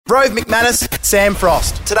Rove McManus, Sam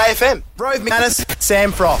Frost. Today FM. Rove McManus,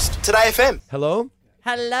 Sam Frost. Today FM. Hello?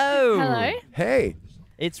 Hello. Hey.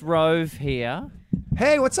 It's Rove here.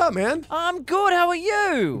 Hey, what's up, man? I'm good. How are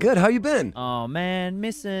you? Good. How you been? Oh, man.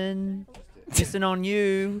 Missing on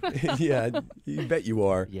you. Yeah, you bet you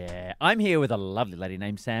are. Yeah. I'm here with a lovely lady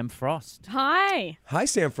named Sam Frost. Hi. Hi,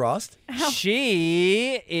 Sam Frost.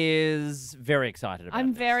 She is very excited about I'm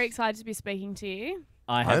this. very excited to be speaking to you.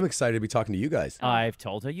 I'm excited to be talking to you guys. I've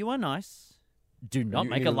told her you are nice. Do not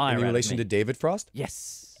make a liar in out of relation me. to David Frost?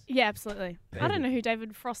 Yes. Yeah, absolutely. I don't know who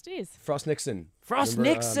David Frost is. Frost Nixon. Frost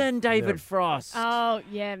Remember, Nixon, David Frost. Oh,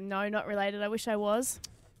 yeah, no, not related. I wish I was.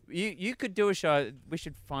 You could do a show. We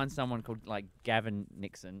should find someone called like Gavin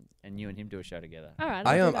Nixon, and you and him do a show together. All right.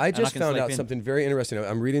 I just can found sleep out in. something very interesting.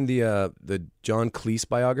 I'm reading the John Cleese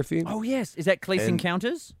biography. Oh yes, is that Cleese And-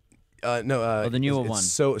 Encounters? No, the newer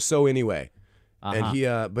it's one. So anyway. Uh-huh.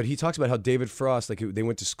 And but he talks about how David Frost, like they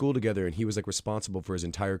went to school together, and he was like responsible for his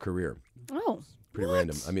entire career. Oh. Pretty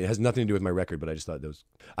random. I mean, it has nothing to do with my record, but I just thought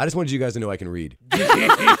I just wanted you guys to know I can read.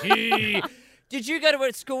 Did you go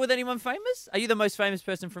to school with anyone famous? Are you the most famous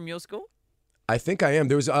person from your school? I think I am.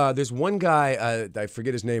 There's one guy, I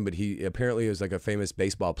forget his name, but he apparently is like a famous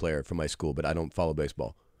baseball player from my school, but I don't follow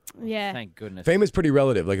baseball. Yeah, Thank goodness. Fame is pretty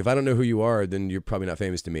relative. Like if I don't know who you are, then you're probably not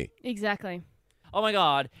famous to me. exactly. Oh my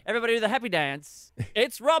God! Everybody do the happy dance.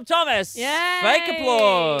 It's Rob Thomas. Yay! Fake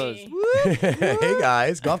applause. Hey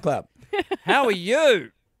guys, golf clap. How are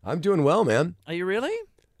you? I'm doing well, man. Are you really?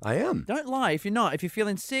 I am. Don't lie if you're not. If you're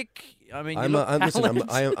feeling sick, I mean, you I'm, look listen,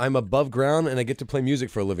 talented. I'm above ground and I get to play music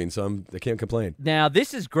for a living, so I can't complain. Now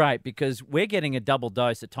this is great because we're getting a double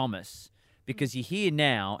dose of Thomas because you're here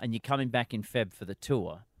now and you're coming back in Feb for the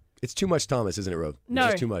tour. It's too much Thomas, isn't it, Rove? No.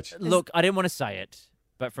 It's just too much. Look, I didn't want to say it,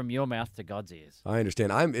 but from your mouth to God's ears. I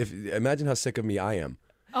understand. Imagine how sick of me I am.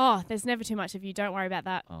 Oh, there's never too much of you. Don't worry about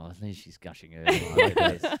that. Oh, I think she's gushing early. I like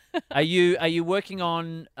this. Are you working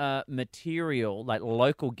on material like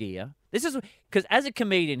local gear? This is because as a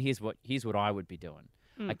comedian, here's what I would be doing.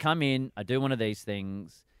 I come in, I do one of these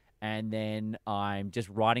things, and then I'm just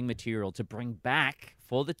writing material to bring back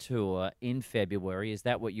for the tour in February. Is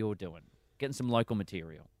that what you're doing? Getting some local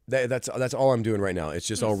material. That's all I'm doing right now. It's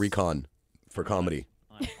just all recon for comedy.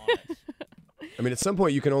 I'm on it. I mean, at some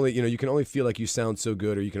point you can only feel like you sound so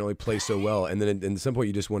good, or you can only play so well, and then at some point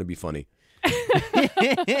you just want to be funny.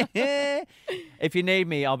 If you need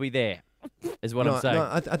me, I'll be there. Is what I'm saying. No,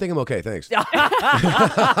 I think I'm okay. Thanks. Oh,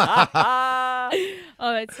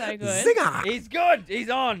 that's so good. Zinger! He's good. He's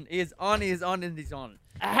on. He's on. He's on. And he's on.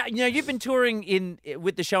 You've been touring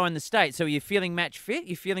with the show in the States, so are you feeling match fit?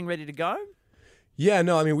 You feeling ready to go? Yeah,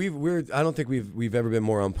 no, I mean I don't think we've ever been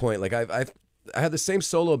more on point. Like I have the same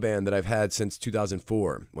solo band that I've had since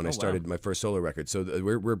 2004 when I started my first solo record. So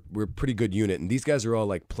we're a pretty good unit, and these guys are all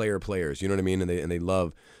like players. You know what I mean? And they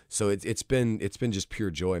love. So it's been just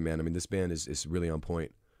pure joy, man. I mean, this band is really on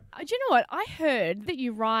point. Do you know what? I heard that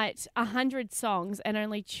you write 100 songs and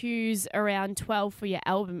only choose around 12 for your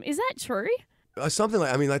album. Is that true? Something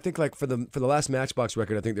like, I mean, I think like for the last Matchbox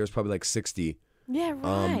record, I think there was probably like 60. Yeah,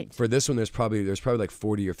 right. For this one, there's probably like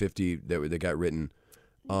 40 or 50 that got written.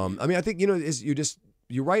 I mean, I think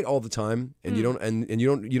you write all the time, and you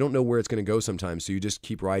don't know where it's going to go sometimes. So you just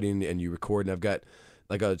keep writing and you record. And I've got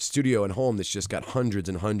like a studio at home that's just got hundreds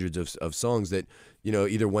and hundreds of songs that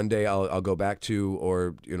either one day I'll go back to,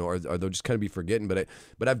 or or they'll just kind of be forgotten. But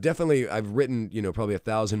I've written probably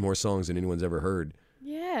 1,000 more songs than anyone's ever heard.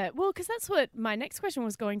 Yeah, well, because that's what my next question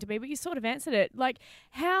was going to be, but you sort of answered it. Like,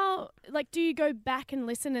 do you go back and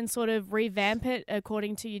listen and sort of revamp it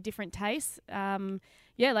according to your different tastes? Or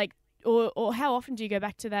how often do you go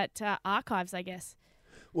back to that archives, I guess?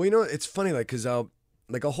 Well, it's funny, like, because I'll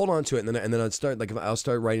hold on to it, and then I'll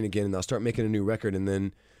start writing again, and I'll start making a new record, and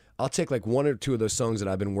then I'll take like one or two of those songs that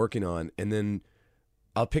I've been working on, and then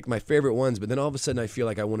I'll pick my favorite ones, but then all of a sudden I feel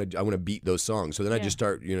like I want to beat those songs. So then I just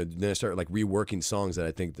start, then I start like reworking songs that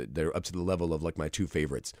I think that they're up to the level of like my two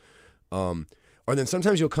favorites. Or then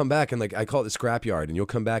sometimes you'll come back and like I call it the scrapyard, and you'll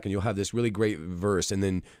come back and you'll have this really great verse, and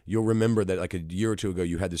then you'll remember that like a year or two ago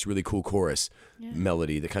you had this really cool chorus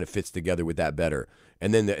melody that kind of fits together with that better,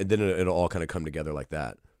 and then it'll all kind of come together like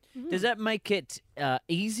that. Does that make it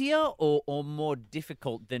easier or more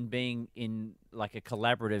difficult than being in like a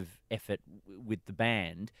collaborative effort with the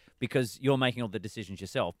band, because you're making all the decisions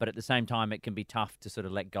yourself, but at the same time it can be tough to sort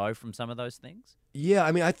of let go from some of those things? Yeah,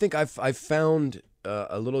 I mean, I think I've found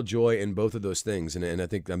a little joy in both of those things, and I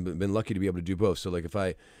think I've been lucky to be able to do both. So like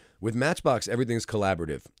with Matchbox, everything's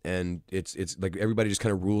collaborative, and it's like everybody just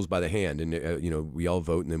kind of rules by the hand, and we all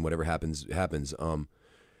vote, and then whatever happens.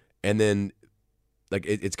 And then like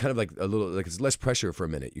it's kind of like a little like it's less pressure for a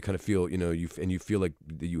minute. You kind of feel, you feel like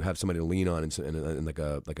you have somebody to lean on and like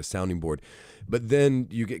a sounding board. But then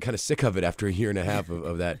you get kind of sick of it after a year and a half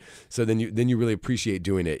of that. So then you really appreciate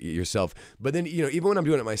doing it yourself. But then even when I'm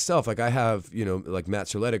doing it myself, like I have like Matt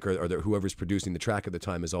Serletic or whoever's producing the track at the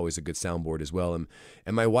time is always a good soundboard as well. And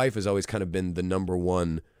my wife has always kind of been the number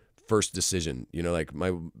one first decision. Like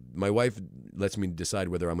my wife lets me decide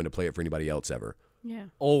whether I'm going to play it for anybody else ever. Yeah.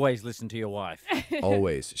 Always listen to your wife.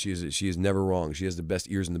 Always. She is never wrong. She has the best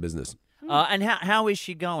ears in the business. And how is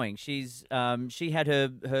she going? She's she had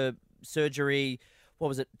her surgery. What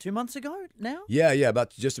was it? 2 months ago now? Yeah.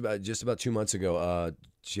 About 2 months ago.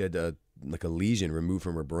 She had like a lesion removed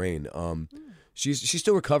from her brain. She's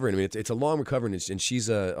still recovering. I mean, it's a long recovery, and she's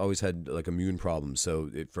always had like immune problems. So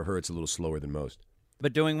for her, it's a little slower than most.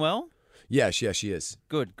 But doing well? Yeah, she is.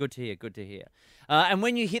 Good to hear. Good to hear. And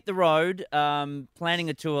when you hit the road, planning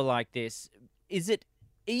a tour like this, is it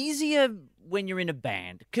easier when you're in a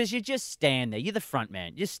band? Because you just stand there. You're the front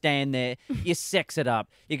man. You stand there. You sex it up.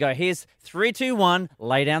 You go, here's 3, 2, 1,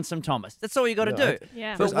 lay down some Thomas. That's all you got to do.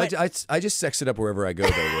 Yeah. First, I just sex it up wherever I go,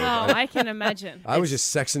 though. Oh, I can imagine. I was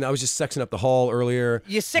just sexing up the hall earlier.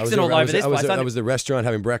 You're sexing all over this place. I was at the restaurant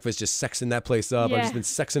having breakfast, just sexing that place up. Yeah. I've just been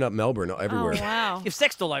sexing up Melbourne everywhere. Oh, wow. You've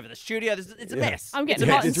sexed all over the studio. It's a mess. I'm getting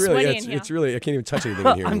hot and sweaty in here. It's really, I can't even touch anything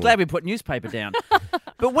in here I'm anymore. glad we put newspaper down.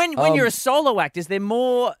 But when you're a solo act, is there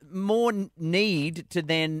more need to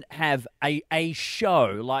then have a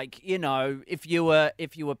show? Like, if you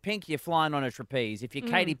were Pink, you're flying on a trapeze. If you're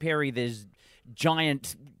Katy Perry, there's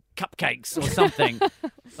giant cupcakes or something.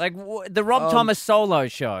 Like the Rob Thomas solo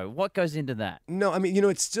show. What goes into that? No, I mean,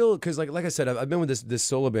 it's still because like I said, I've been with this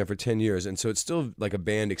solo band for 10 years, and so it's still like a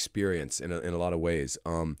band experience in a lot of ways.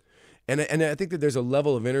 And I think that there's a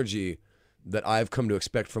level of energy that I've come to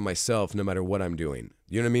expect from myself, no matter what I'm doing.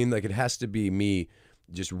 You know what I mean? Like it has to be me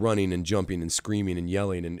just running and jumping and screaming and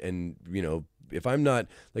yelling and if I'm not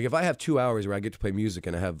like if I have 2 hours where I get to play music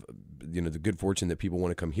and I have the good fortune that people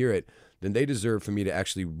want to come hear it, then they deserve for me to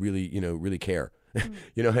actually really care.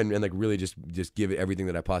 And like really just give it everything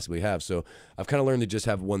that I possibly have. So I've kind of learned to just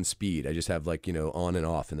have one speed. I just have like on and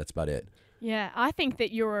off, and that's about it. Yeah, I think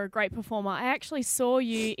that you're a great performer. I actually saw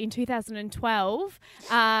you in 2012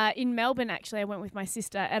 in Melbourne, actually. I went with my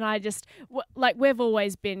sister, and I just, we've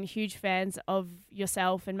always been huge fans of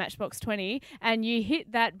yourself and Matchbox 20, and you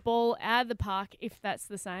hit that ball out of the park, if that's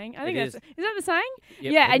the saying. I think is that the saying?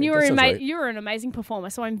 Yep. Yeah, and you were right. you were an amazing performer,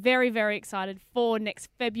 so I'm very, very excited for next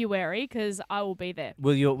February because I will be there.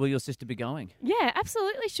 Will your sister be going? Yeah,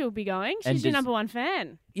 absolutely she'll be going. She's your number one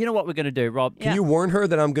fan. You know what we're going to do, Rob? Can you warn her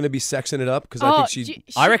that I'm going to be sexing it up? Because I think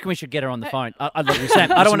I reckon we should get her on the phone. Sam,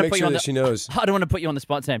 I don't want to put you on the. She knows. I don't want to put you on the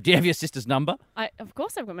spot, Sam. Do you have your sister's number? Of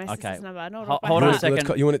course, I've got my sister's number. I know Hold on a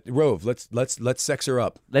second. You want to Rove? Let's sex her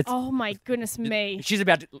up. Oh my goodness me! We're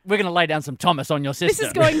going to lay down some Thomas on your sister. This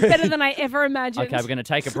is going better than I ever imagined. Okay, we're going to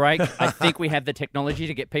take a break. I think we have the technology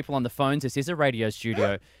to get people on the phones. This is a radio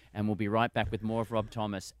studio, and we'll be right back with more of Rob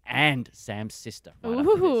Thomas and Sam's sister. Right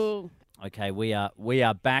after this. Okay, we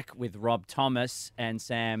are back with Rob Thomas and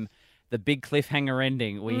Sam. The big cliffhanger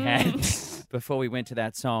ending we had before we went to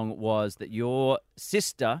that song was that your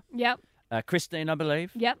sister, Christine, I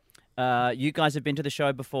believe. Yep. You guys have been to the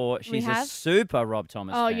show before. She's a super Rob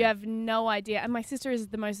Thomas fan. You have no idea. And my sister is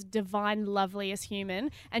the most divine, loveliest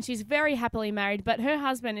human, and she's very happily married, but her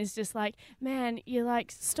husband is just like, man,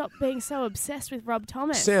 stop being so obsessed with Rob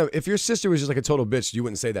Thomas. Sam, if your sister was just like a total bitch, you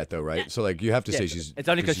wouldn't say that though, right? So like you have to say she's... It's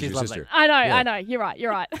only because she's your lovely. sister. I know. You're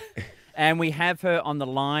right. And we have her on the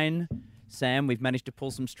line. Sam, we've managed to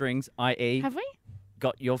pull some strings, i.e. Have we?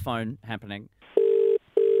 Got your phone happening.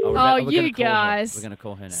 You guys. We're going to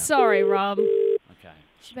call her now. Sorry, Rob. Okay.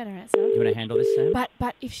 She better answer. You want to handle this, Sam?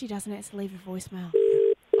 But if she doesn't answer, leave a voicemail.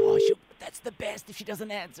 Oh, that's the best if she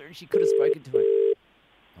doesn't answer, and she could have spoken to it.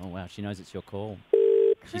 Oh, wow. She knows it's your call.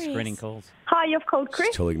 She's screening calls. Hi, you've called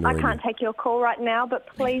Chris. Totally I can't take your call right now, but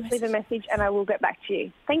please leave a message and I will get back to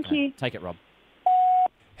you. Thank you. Take it, Rob.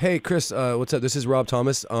 Hey, Chris, what's up? This is Rob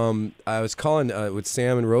Thomas. I was calling with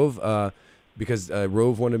Sam and Rove because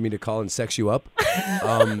Rove wanted me to call and sex you up.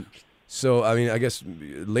 So, I mean, I guess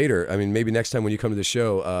later, maybe next time when you come to the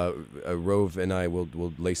show, Rove and I will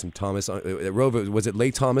lay some Thomas on. Rove, was it lay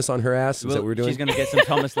Thomas on her ass? Is that what we're doing? She's going to get some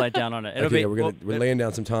Thomas laid down on it. We're laying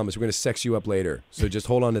down some Thomas. We're going to sex you up later. So just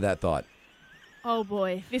hold on to that thought. Oh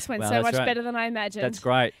boy, this went Well, so that's much right. better than I imagined. That's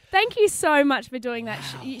great. Thank you so much for doing that.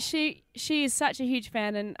 She is such a huge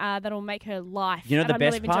fan, and that'll make her life. You know and the I'm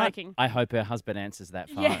best not even part? joking. I hope her husband answers that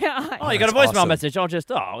phone. Yeah. Oh, you got a That's voicemail awesome. message.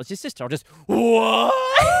 It's your sister. I'll just, what?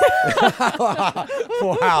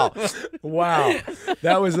 Wow.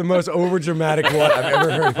 That was the most overdramatic one I've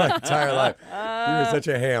ever heard in my entire life. You were such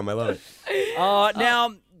a ham. I love it.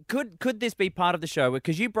 Now, could this be part of the show?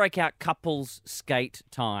 Because you break out couples skate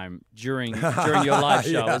time during your live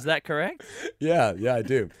show. Yeah. Is that correct? Yeah, I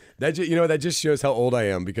do. That that just shows how old I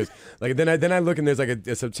am because like then I look and there's like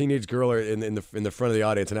some teenage girl in the front of the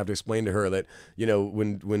audience and I have to explain to her that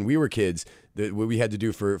when we were kids that what we had to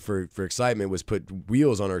do for excitement was put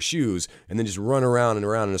wheels on our shoes and then just run around and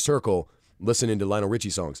around in a circle listening to Lionel Richie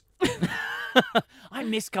songs. I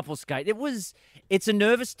miss couple skate. It's a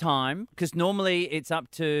nervous time because normally it's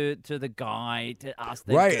up to the guy to ask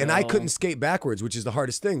the Right, girl. and I couldn't skate backwards, which is the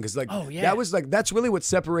hardest thing because that's really what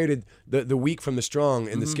separated the weak from the strong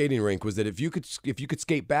in the skating rink was that if you could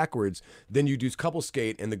skate backwards, then you do couple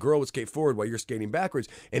skate and the girl would skate forward while you're skating backwards.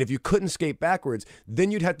 And if you couldn't skate backwards,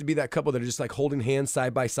 then you'd have to be that couple that are just like holding hands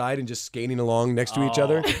side by side and just skating along next to each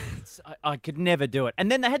other. I could never do it.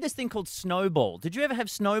 And then they had this thing called snowball. Did you ever have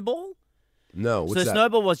snowball? No, what's So that?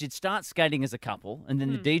 snowball was you'd start skating as a couple, and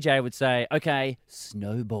then the DJ would say, "Okay,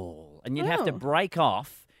 snowball," and you'd have to Oh. break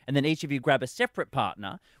off, and then each of you grab a separate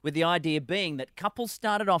partner. With the idea being that couples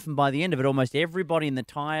started off, and by the end of it, almost everybody in the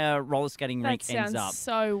entire roller skating rink That ends sounds up.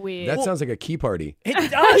 so weird. That sounds like a key party.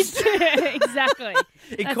 It does. Exactly.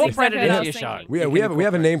 That's Incorporate exactly it what I into was your show. thinking. We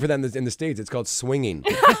have a name for that in the States. It's called swinging.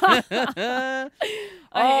 Oh,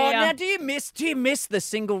 yeah. now do you miss the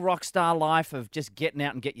single rock star life of just getting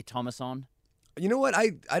out and get your Thomas on? You know what?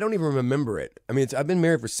 I don't even remember it. I mean, I've been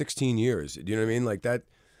married for 16 years. Do you know what I mean? Like that.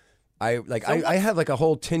 I have like a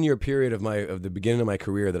whole 10-year period of the beginning of my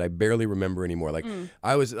career that I barely remember anymore. Like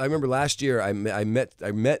I remember last year I met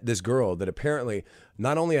this girl that apparently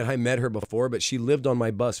not only had I met her before, but she lived on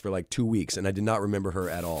my bus for like 2 weeks and I did not remember her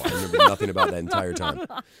at all. I remember nothing about that entire time.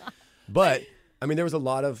 But I mean, there was a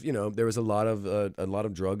lot of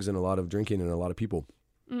drugs and a lot of drinking and a lot of people.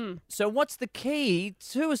 So what's the key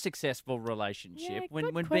to a successful relationship Yeah,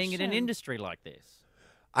 when good being in an question. industry like this?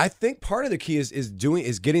 I think part of the key is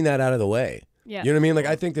getting that out of the way. Yeah. You know what I mean? Like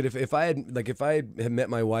I think that if I had met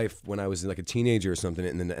my wife when I was like a teenager or something,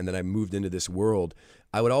 and then I moved into this world,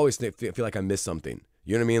 I would always feel like I missed something.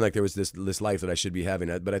 You know what I mean? Like there was this life that I should be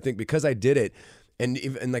having. But I think because I did it, and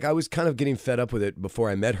like I was kind of getting fed up with it before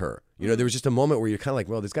I met her. You know, there was just a moment where you're kind of like,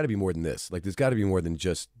 well, there's got to be more than this. Like there's got to be more than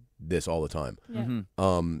just this all the time.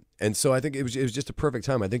 Yeah. And so I think it was just a perfect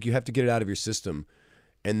time. I think you have to get it out of your system,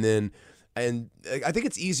 and I think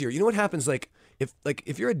it's easier. You know what happens? Like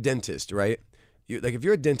if you're a dentist, right? If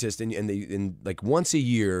you're a dentist and like once a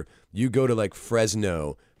year you go to like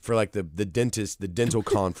Fresno for like the dental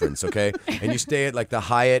conference, okay? And you stay at like the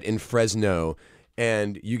Hyatt in Fresno.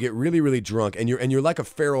 And you get really, really drunk, and you're like a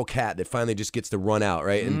feral cat that finally just gets to run out,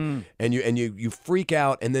 right? And you freak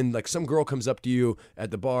out, and then like some girl comes up to you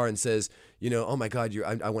at the bar and says, oh my God,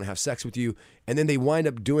 I want to have sex with you, and then they wind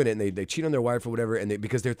up doing it, and they cheat on their wife or whatever, and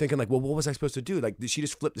because they're thinking like, well, what was I supposed to do? Like she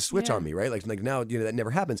just flipped the switch on me, right? Like now that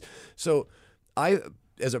never happens. So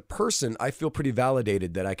as a person, I feel pretty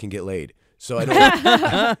validated that I can get laid. So I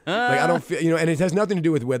don't I don't feel, and it has nothing to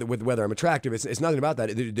do with whether I'm attractive. It's nothing about that.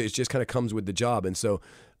 It just kind of comes with the job. And so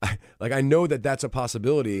I know that that's a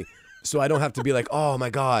possibility. So I don't have to be like, oh my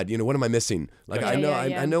God, what am I missing? Like I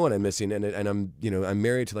know what I'm missing, and I'm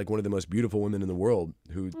married to like one of the most beautiful women in the world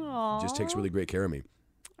who just takes really great care of me.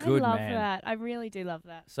 Good I love man. that. I really do love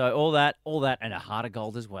that. So all that, and a heart of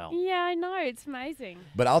gold as well. Yeah, I know. It's amazing.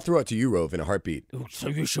 But I'll throw it to you, Rove, in a heartbeat. Ooh, so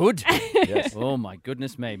you should. Yes. Oh my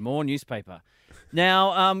goodness me, more newspaper.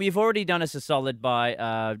 Now, you've already done us a solid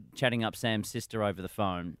by chatting up Sam's sister over the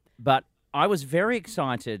phone, but I was very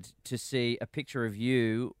excited to see a picture of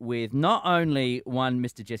you with not only one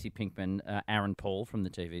Mr. Jesse Pinkman, Aaron Paul from the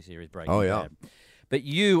TV series Breaking Bad, but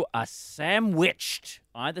you are sandwiched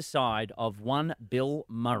either side of one Bill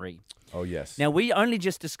Murray. Oh, yes. Now, we only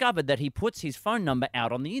just discovered that he puts his phone number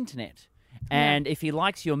out on the internet. And if he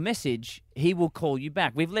likes your message, he will call you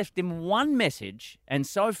back. We've left him one message, and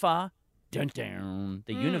so far, dun-dun,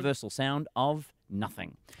 the universal sound of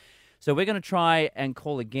nothing. So we're going to try and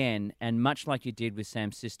call again, and much like you did with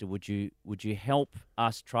Sam's sister, would you help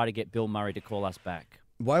us try to get Bill Murray to call us back?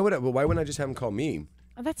 Why wouldn't I just have him call me?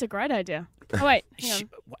 Oh, that's a great idea. Oh, wait. Hang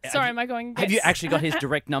on. Sorry, am I going? Have you yes. actually got his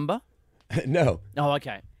direct number? No. Oh,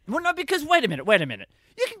 okay. Well, no, because wait a minute.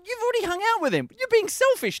 You've already hung out with him. You're being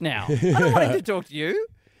selfish now. I don't want him to talk to you.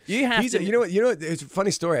 You have to. You know what? It's a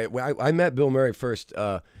funny story. I met Bill Murray first.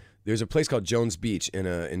 there's a place called Jones Beach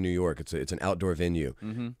in New York. It's an outdoor venue,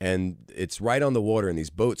 and it's right on the water, and these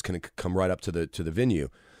boats can come right up to the venue.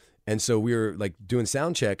 And so we were like doing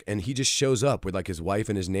sound check, and he just shows up with like his wife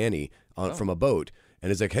and his nanny from a boat.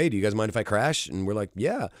 And it's like, hey, do you guys mind if I crash? And we're like,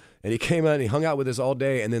 yeah. And he came out and he hung out with us all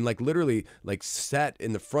day, and then like literally like sat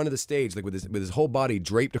in the front of the stage, like with his whole body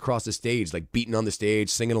draped across the stage, like beating on the stage,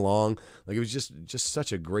 singing along. Like it was just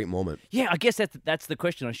such a great moment. Yeah, I guess that's the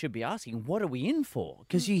question I should be asking. What are we in for?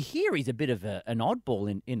 Because you hear he's a bit of an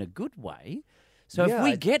oddball in a good way. So if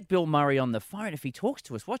we get Bill Murray on the phone, if he talks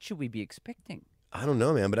to us, what should we be expecting? I don't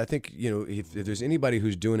know, man, but I think, if there's anybody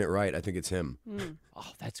who's doing it right, I think it's him.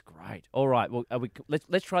 Oh, that's great. All right, well,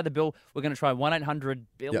 let's try the Bill. We're going to try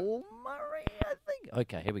 1-800-BILL Murray, I think.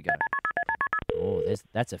 Okay, here we go. Oh,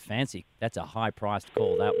 that's a high-priced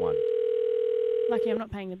call, that one. Lucky I'm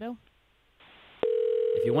not paying the bill.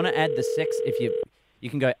 If you want to add the sex, you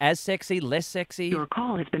can go as sexy, less sexy. Your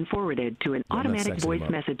call has been forwarded to an automatic voice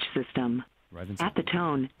message system. Rove and Sam. At the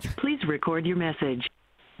tone, please record your message.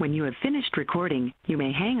 When you have finished recording, you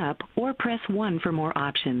may hang up or press 1 for more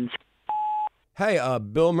options. Hey,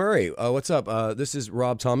 Bill Murray, what's up? This is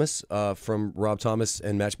Rob Thomas from Rob Thomas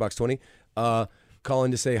and Matchbox 20.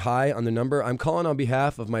 Calling to say hi on the number. I'm calling on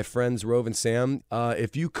behalf of my friends Rove and Sam.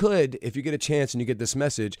 If you get a chance and you get this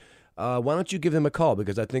message, why don't you give them a call?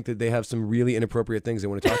 Because I think that they have some really inappropriate things they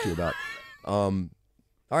want to talk to you about. All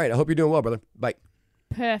right, I hope you're doing well, brother. Bye.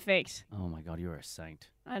 Perfect. Oh my God, you're a saint.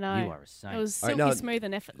 I know. You are a saint. It was silky now, smooth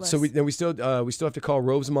and effortless. So we still have to call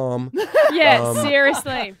Rove's mom. Yeah,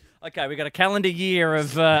 seriously. Okay, we've got a calendar year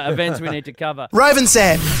of events we need to cover. Rove and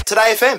Sam, Today FM.